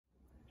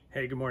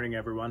Hey, good morning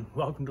everyone.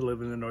 Welcome to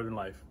Living the Northern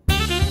Life.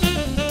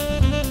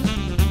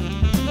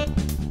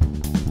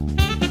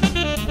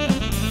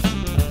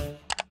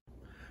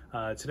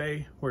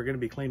 Today we're going to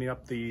be cleaning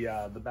up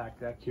the back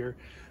deck here.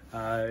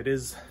 It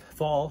is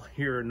fall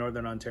here in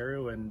Northern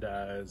Ontario and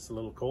it's a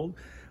little cold,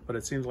 but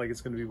it seems like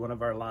it's going to be one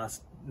of our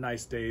last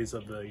nice days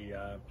of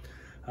the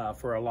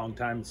for a long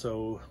time.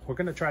 So we're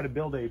going to try to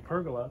build a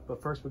pergola,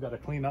 but first we got to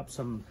clean up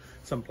some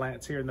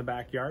plants here in the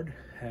backyard,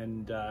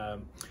 and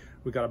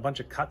we got a bunch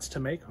of cuts to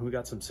make. We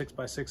got some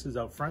 6x6s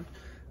out front.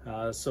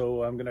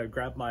 So I'm gonna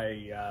grab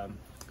my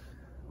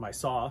my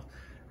saw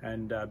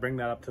and bring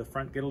that up to the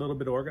front, get a little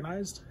bit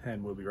organized,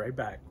 and we'll be right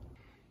back.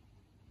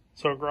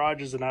 So our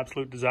garage is an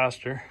absolute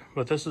disaster,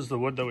 but this is the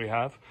wood that we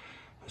have.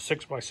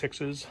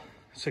 6x6s,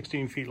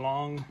 16 feet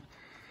long,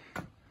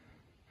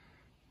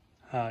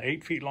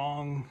 8 feet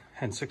long,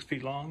 and 6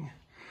 feet long.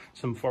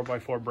 Some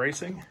 4x4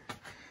 bracing.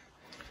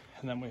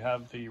 And then we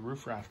have the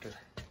roof rafter.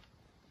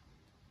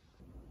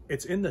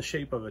 It's in the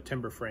shape of a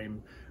timber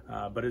frame,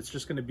 but it's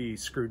just going to be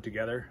screwed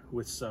together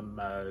with some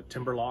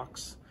timber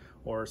locks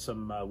or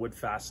some wood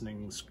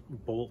fastening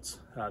bolts.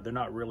 They're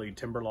not really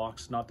timber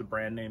locks, not the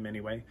brand name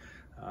anyway.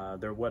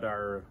 They're what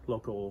our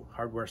local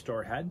hardware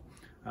store had.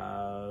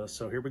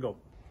 So here we go.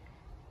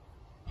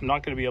 I'm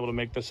not going to be able to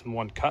make this in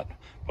one cut.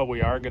 What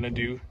we are going to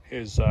do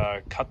is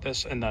cut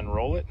this and then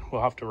roll it.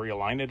 We'll have to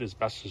realign it as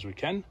best as we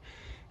can.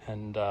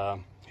 And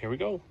here we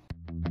go.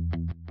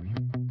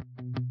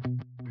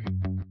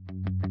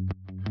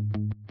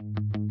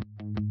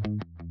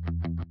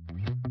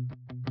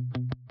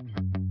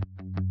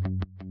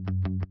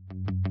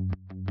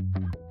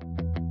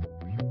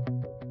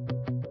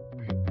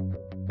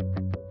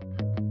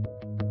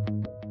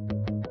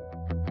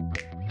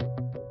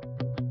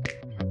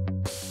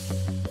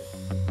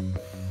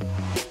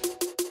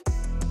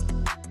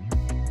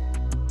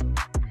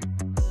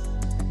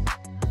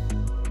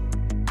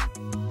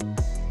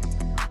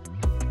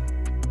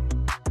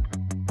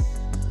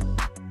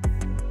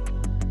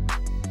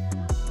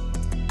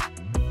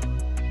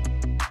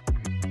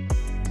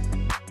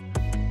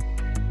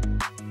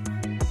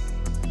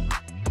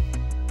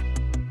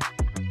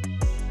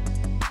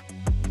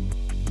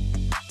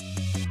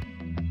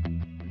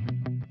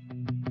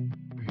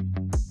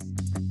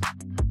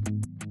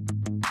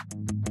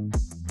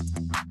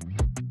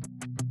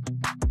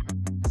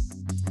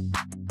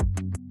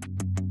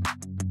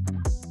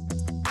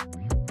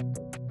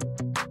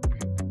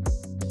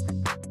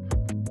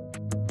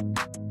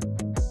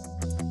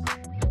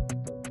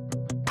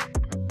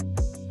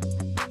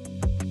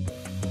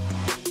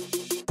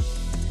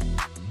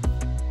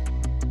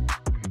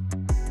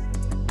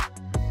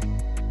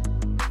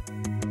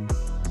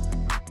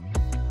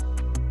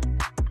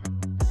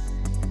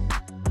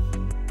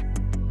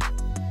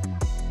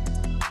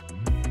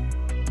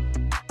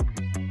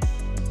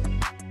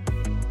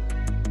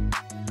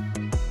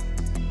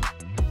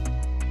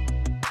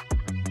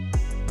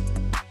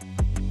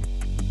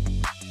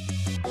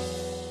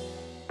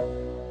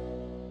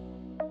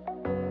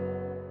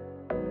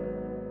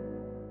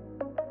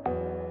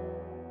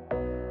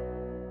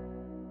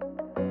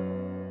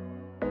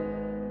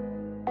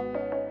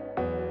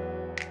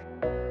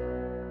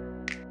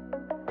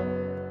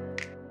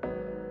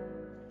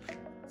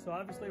 So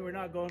obviously we're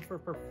not going for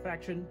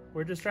perfection.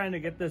 We're just trying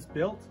to get this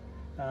built,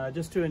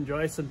 just to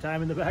enjoy some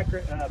time in the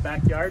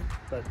backyard.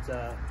 But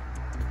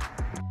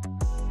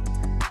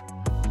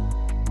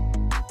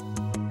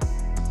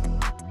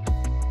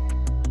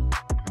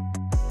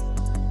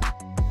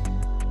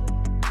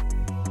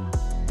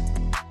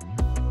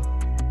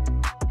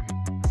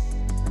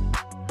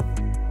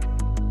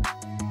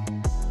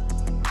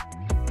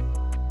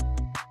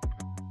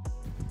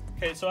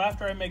okay, so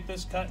after I make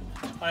this cut,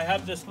 I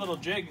have this little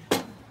jig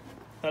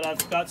that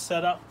I've got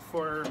set up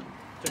to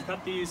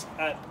cut these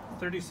at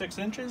 36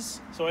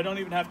 inches, so I don't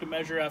even have to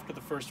measure after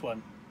the first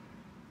one.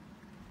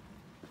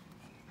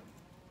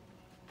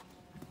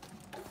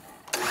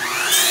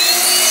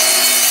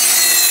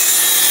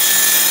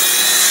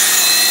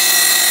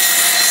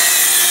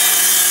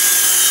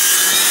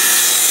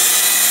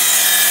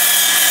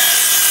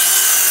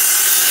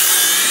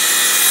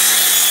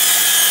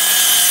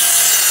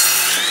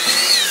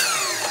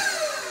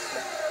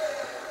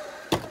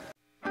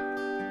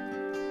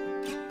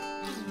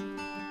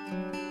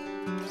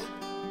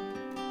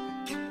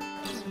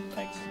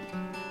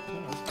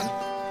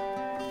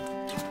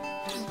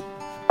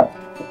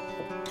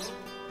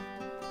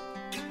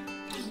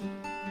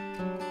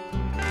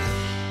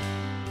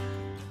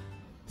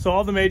 So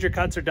all the major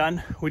cuts are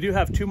done. We do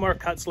have 2 more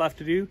cuts left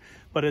to do,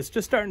 but it's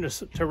just starting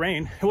to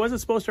rain. It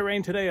wasn't supposed to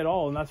rain today at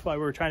all, and that's why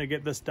we were trying to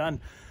get this done.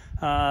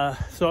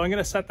 So I'm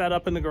gonna set that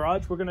up in the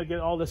garage. We're gonna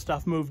get all this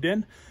stuff moved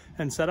in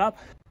and set up.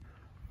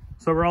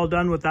 So we're all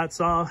done with that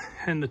saw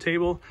and the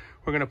table.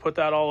 We're gonna put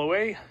that all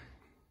away.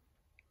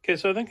 Okay,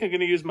 so I think I'm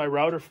gonna use my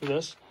router for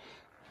this.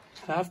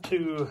 I have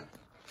to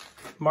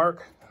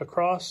mark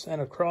across and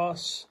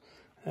across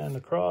and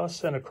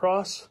across and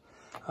across.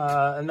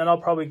 And then I'll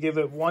probably give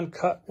it one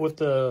cut with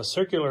the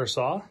circular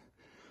saw,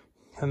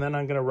 and then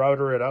I'm going to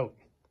router it out.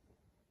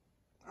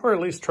 or at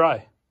least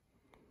try.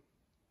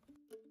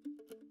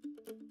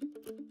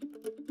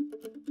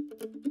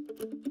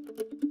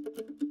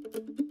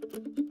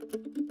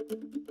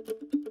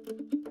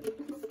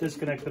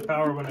 Disconnect the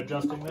power when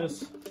adjusting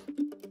this.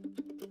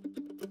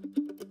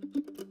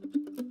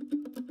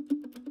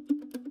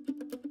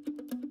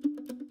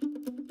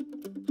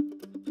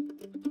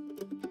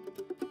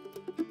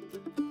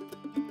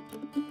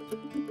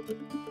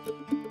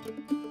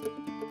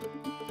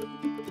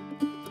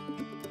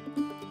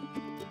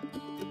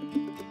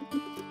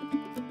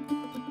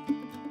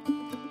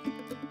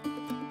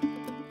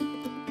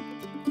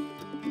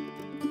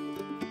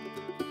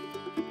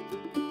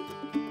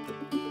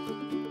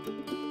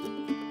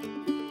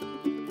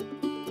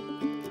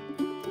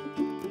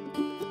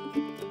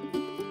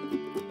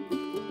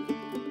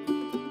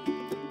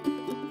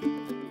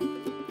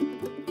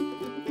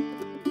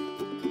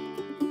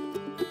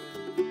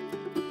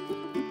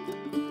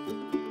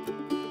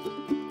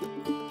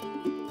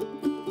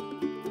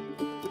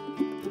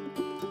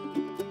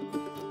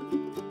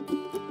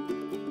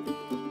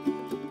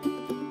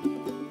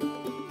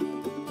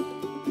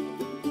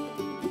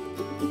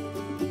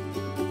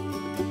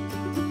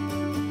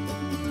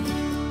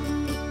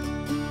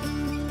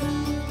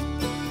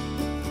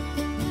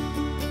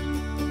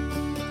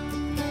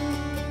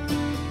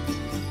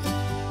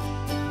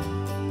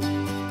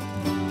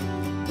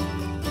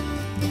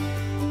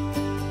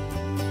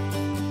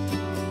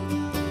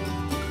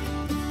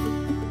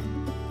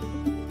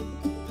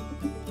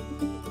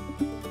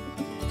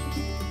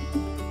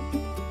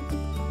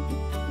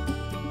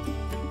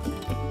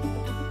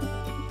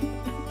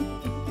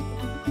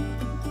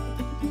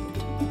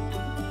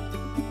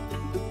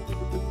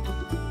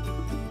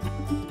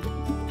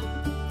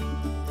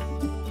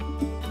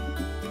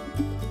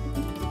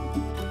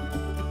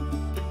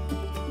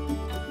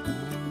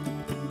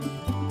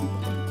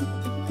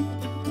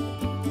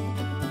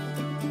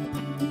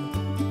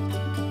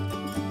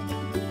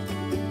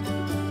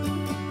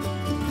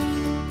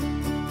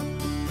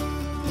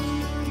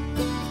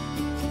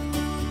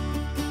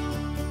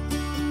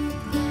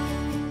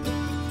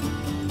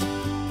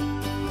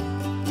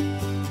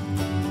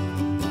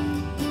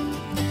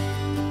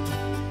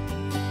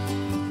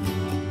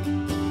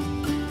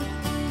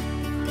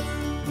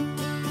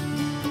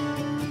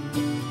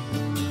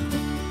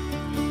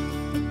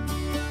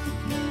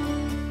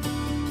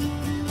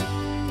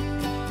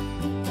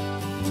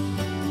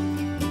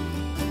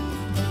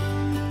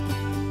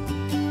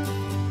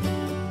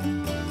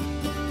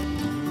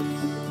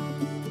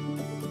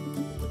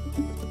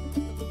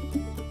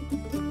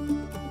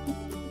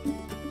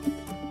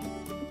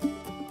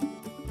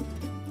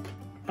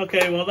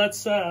 Okay, well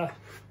that's,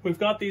 we've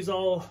got these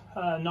all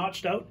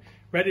notched out,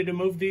 ready to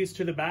move these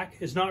to the back.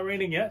 It's not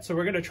raining yet, so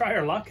we're gonna try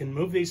our luck and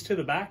move these to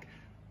the back.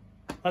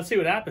 Let's see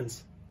what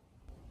happens.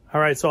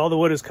 All right, so all the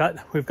wood is cut.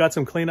 We've got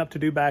some cleanup to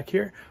do back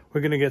here.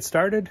 We're gonna get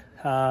started.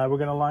 We're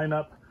gonna line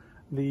up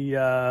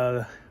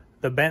the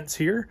bents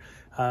here,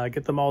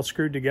 get them all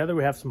screwed together.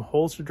 We have some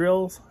holes to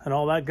drill and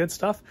all that good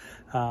stuff.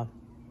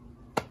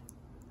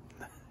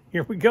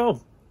 Here we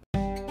go.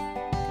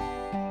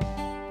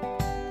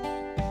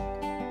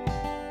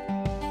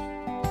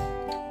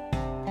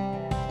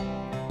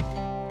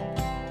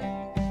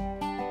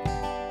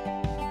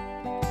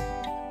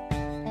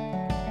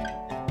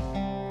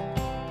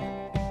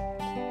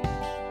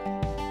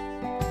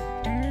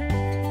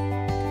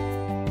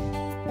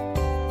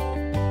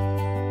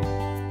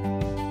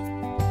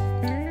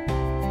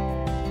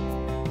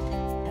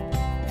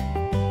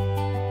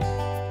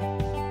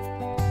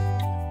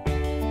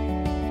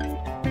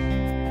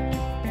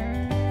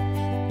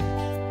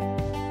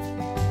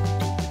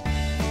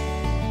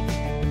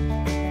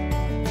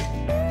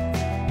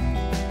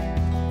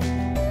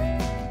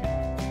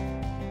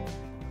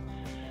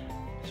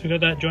 So we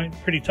got that joint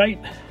pretty tight.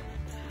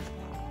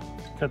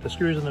 Got the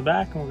screws in the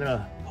back and we're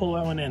gonna pull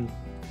that one in.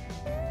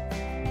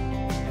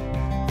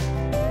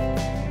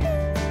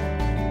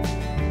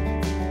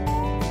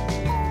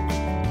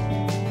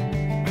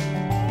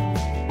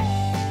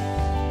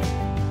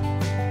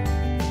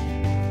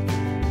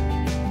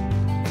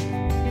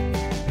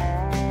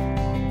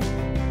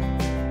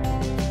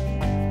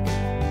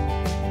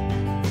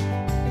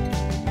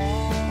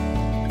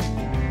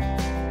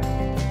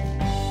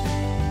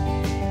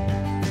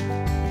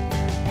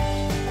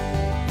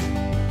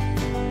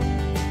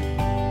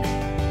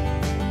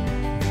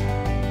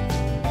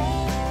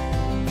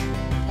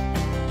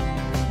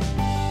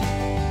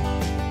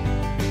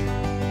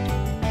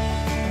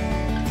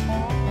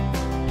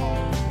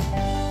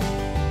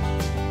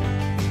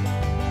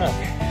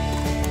 Okay.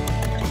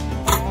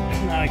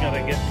 Now I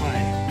gotta get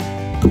my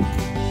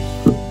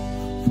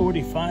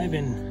 45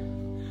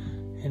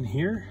 in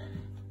here.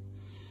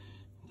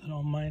 That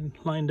all mine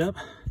lined up.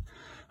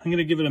 I'm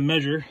gonna give it a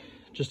measure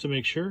just to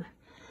make sure,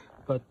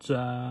 but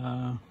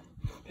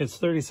it's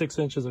 36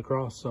 inches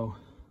across. So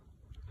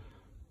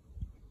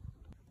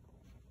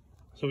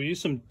we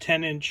use some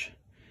 10-inch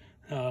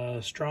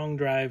strong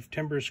drive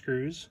timber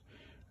screws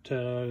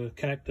to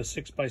connect the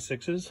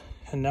 6x6s,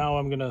 and now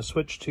I'm gonna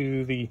switch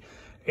to the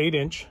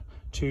 8-inch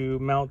to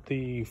mount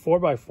the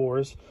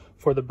 4x4s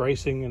for the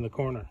bracing in the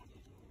corner.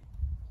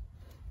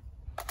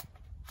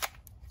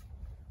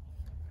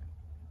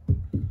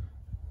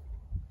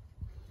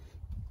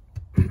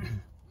 I'm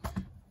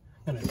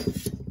gonna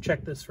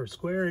check this for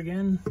square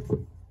again.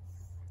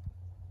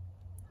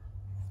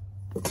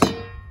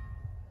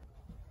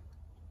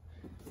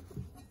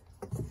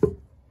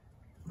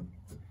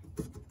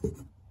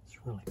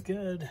 It's really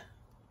good.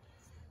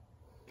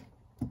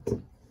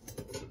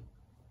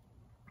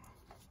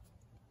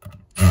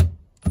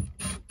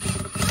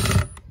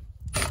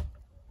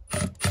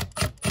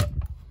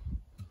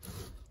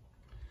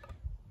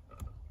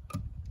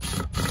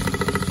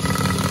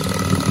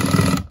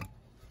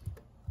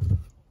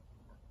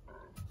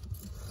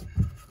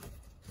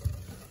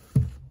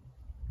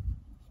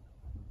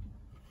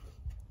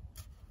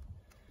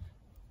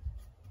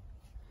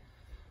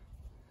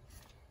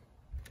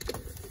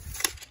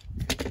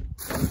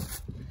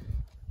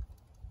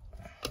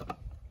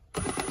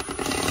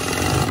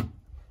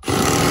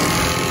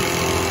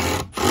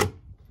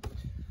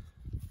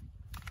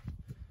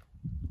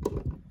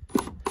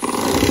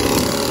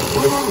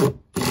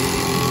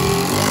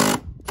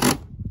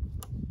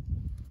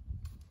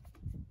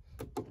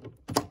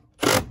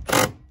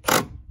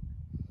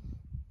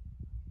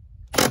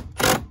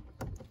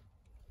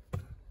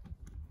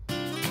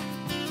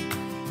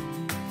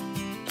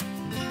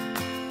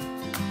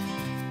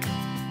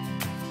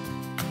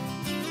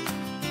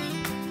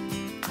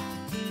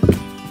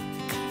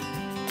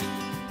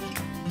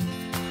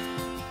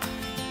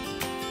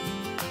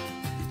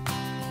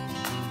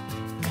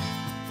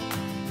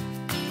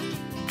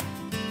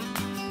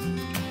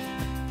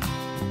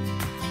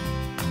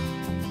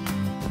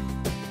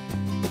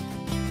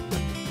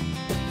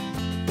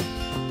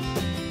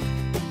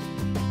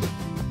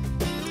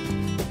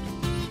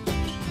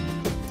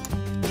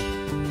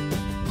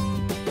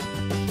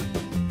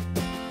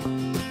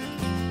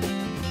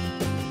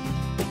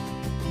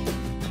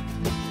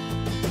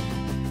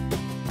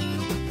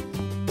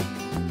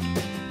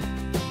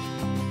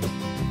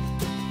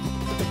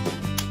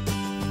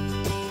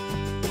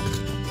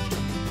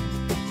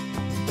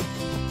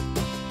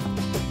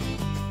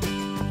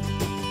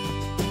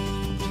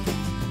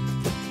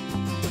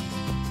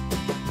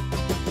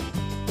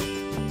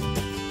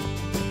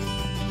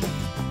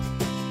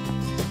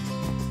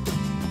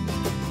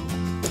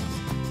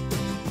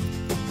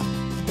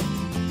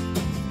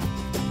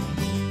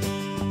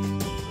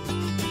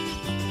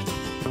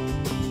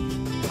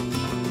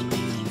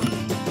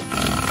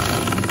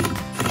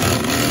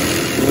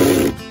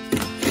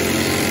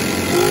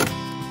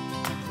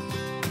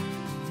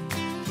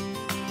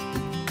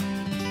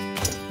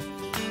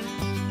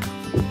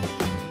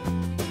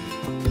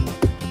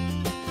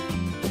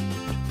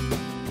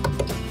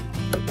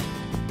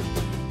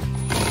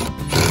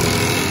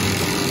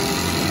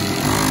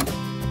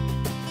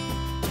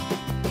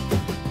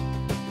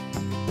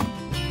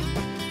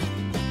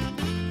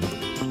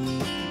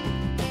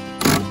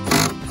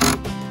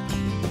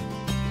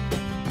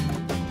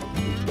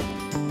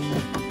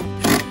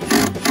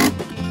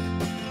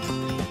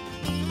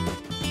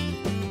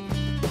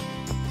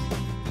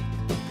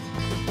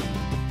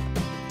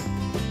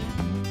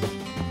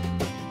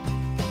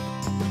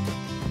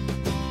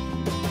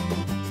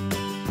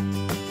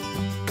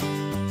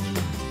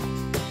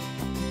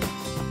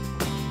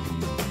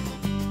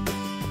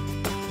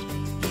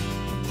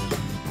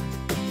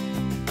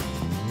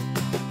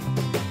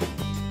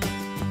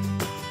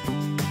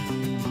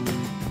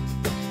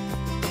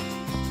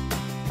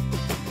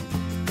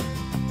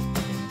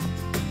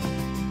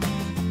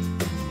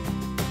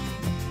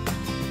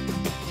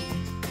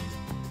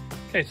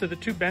 Okay, so the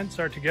two bents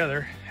are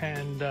together,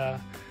 and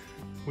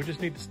we just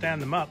need to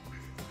stand them up.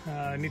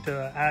 I need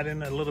to add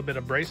in a little bit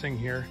of bracing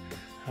here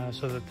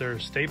so that they're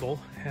stable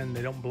and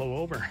they don't blow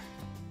over.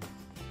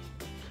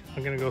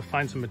 I'm gonna go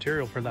find some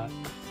material for that.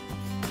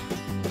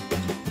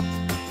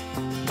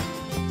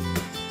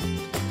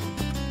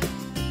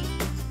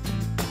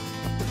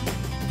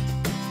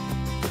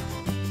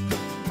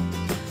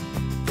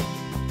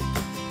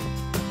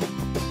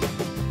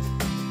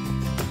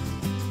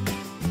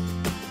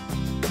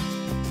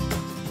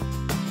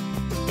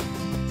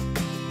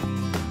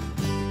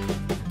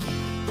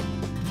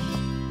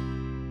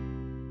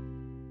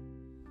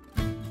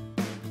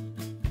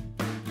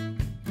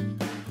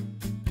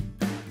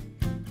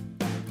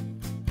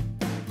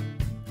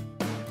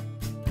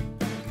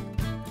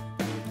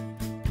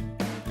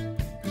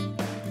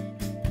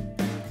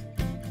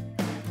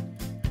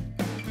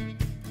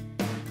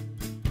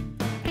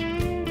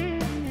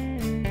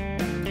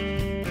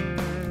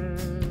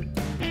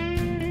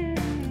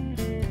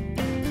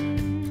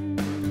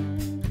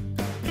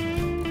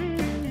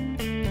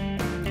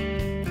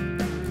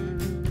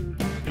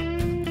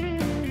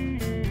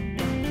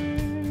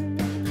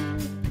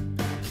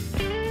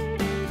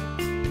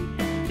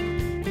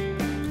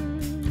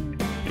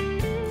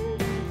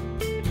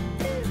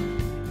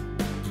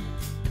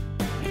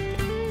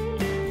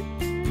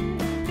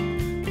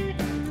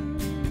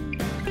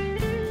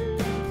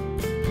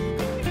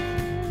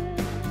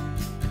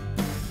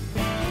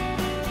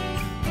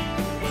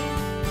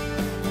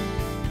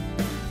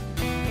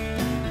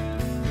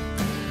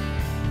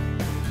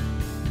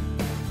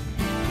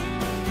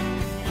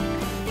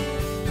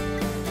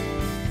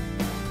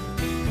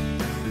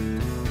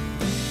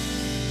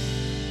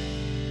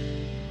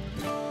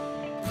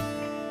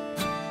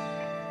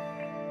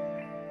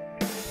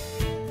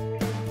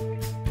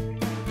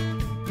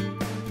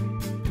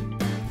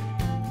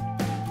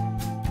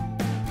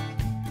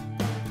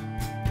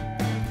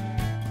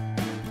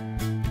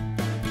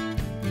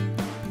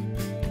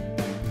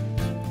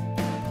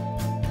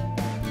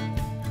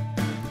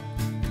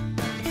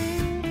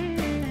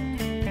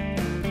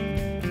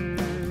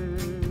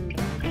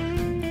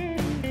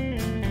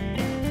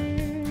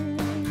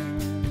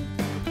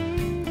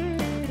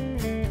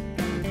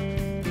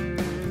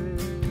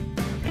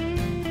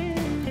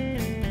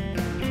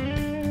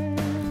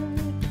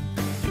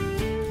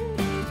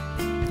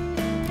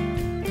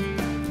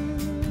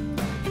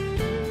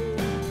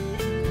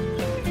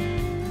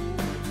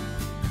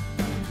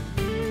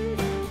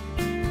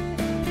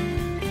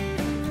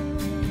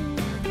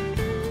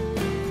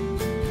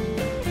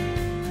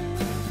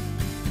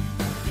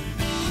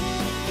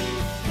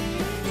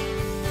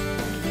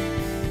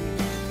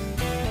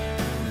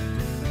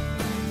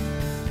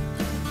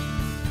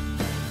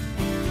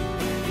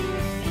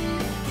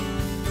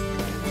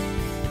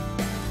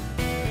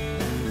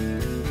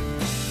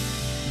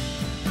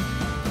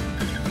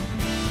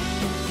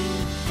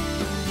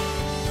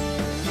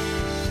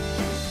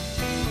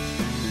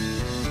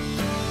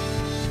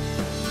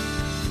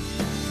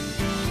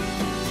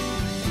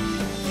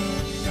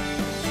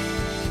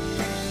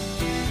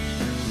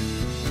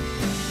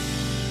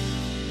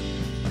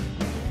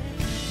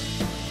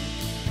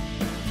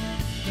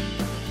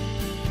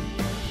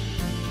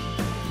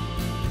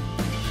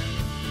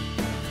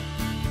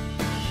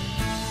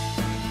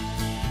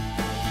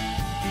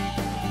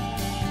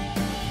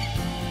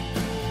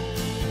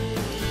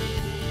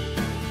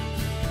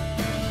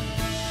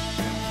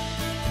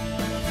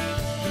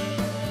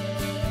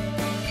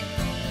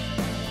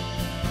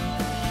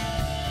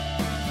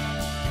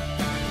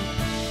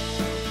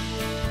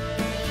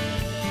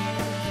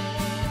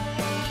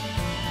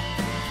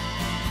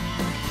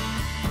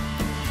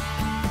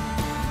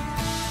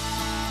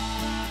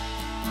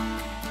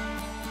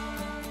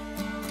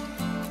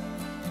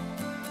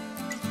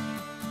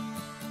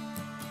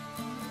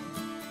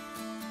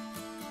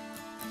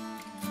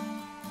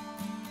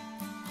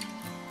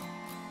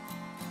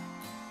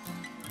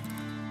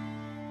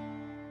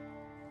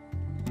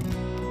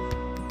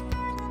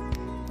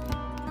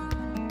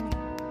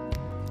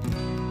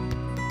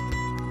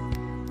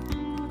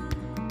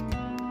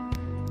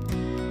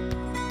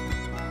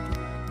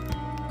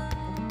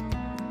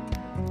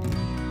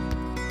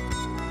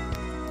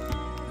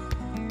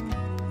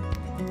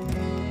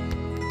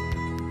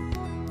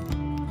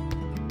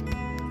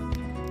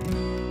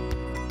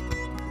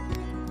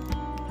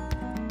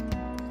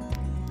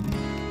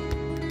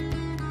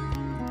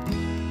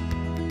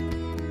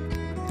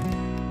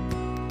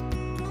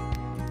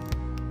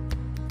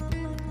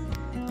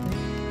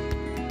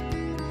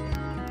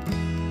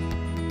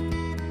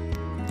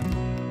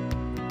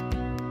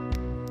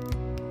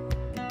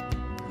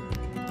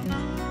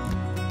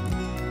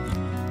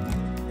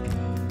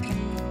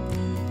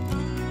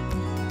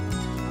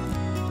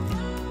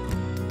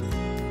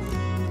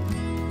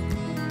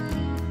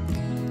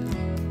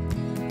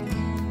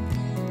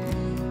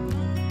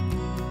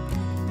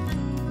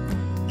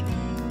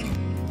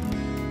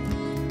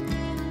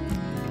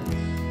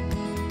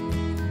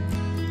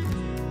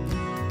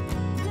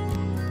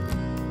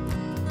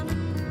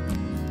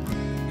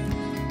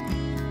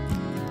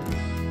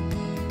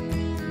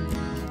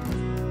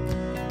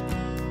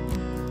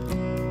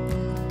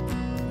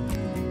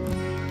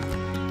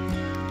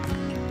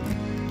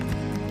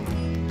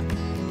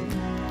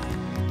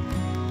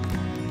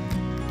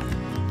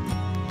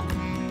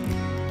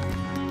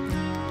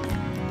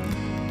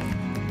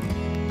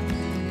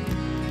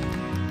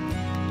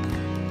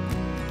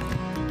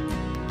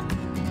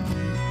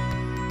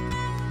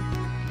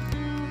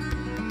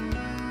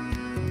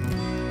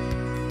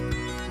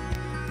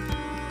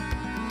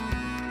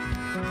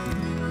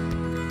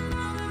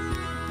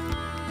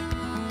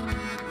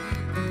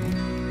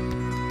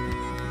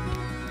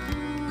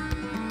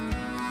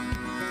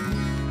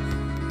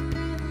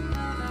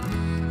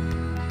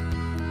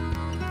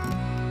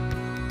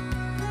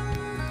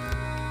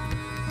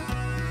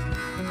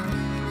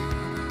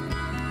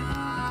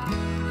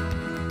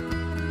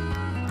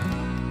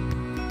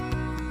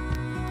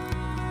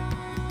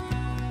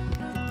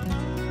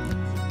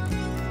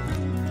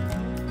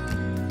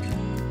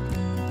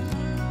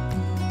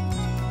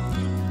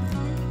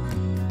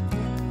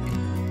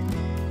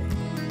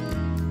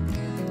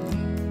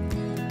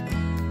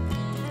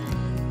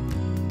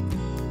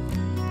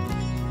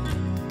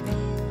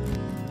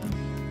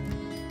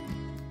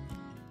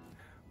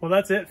 Well,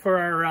 that's it for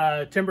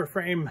our timber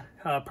frame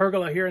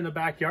pergola here in the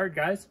backyard,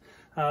 guys.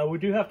 We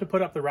do have to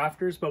put up the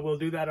rafters, but we'll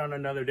do that on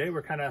another day.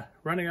 We're kind of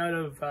running out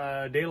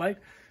of daylight,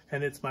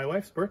 and it's my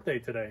wife's birthday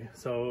today.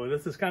 So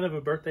this is kind of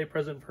a birthday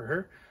present for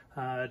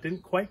her.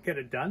 Didn't quite get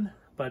it done,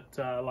 but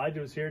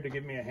Elijah was here to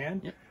give me a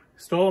hand. Yep.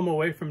 Stole him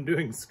away from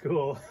doing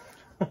school.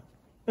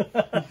 All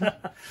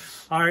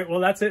right, well,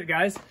 that's it,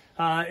 guys.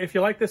 If you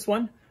like this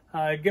one,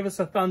 give us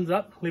a thumbs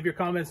up, leave your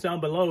comments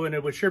down below, and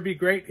it would sure be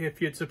great if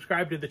you'd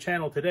subscribe to the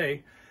channel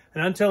today.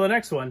 And until the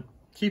next one,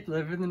 keep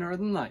living the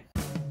Northern Life.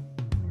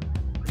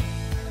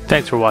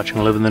 Thanks for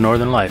watching Living the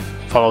Northern Life.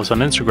 Follow us on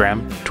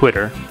Instagram,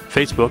 Twitter,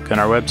 Facebook, and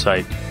our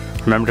website.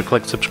 Remember to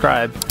click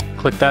subscribe,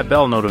 click that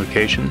bell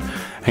notification,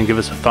 and give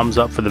us a thumbs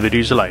up for the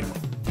videos you like.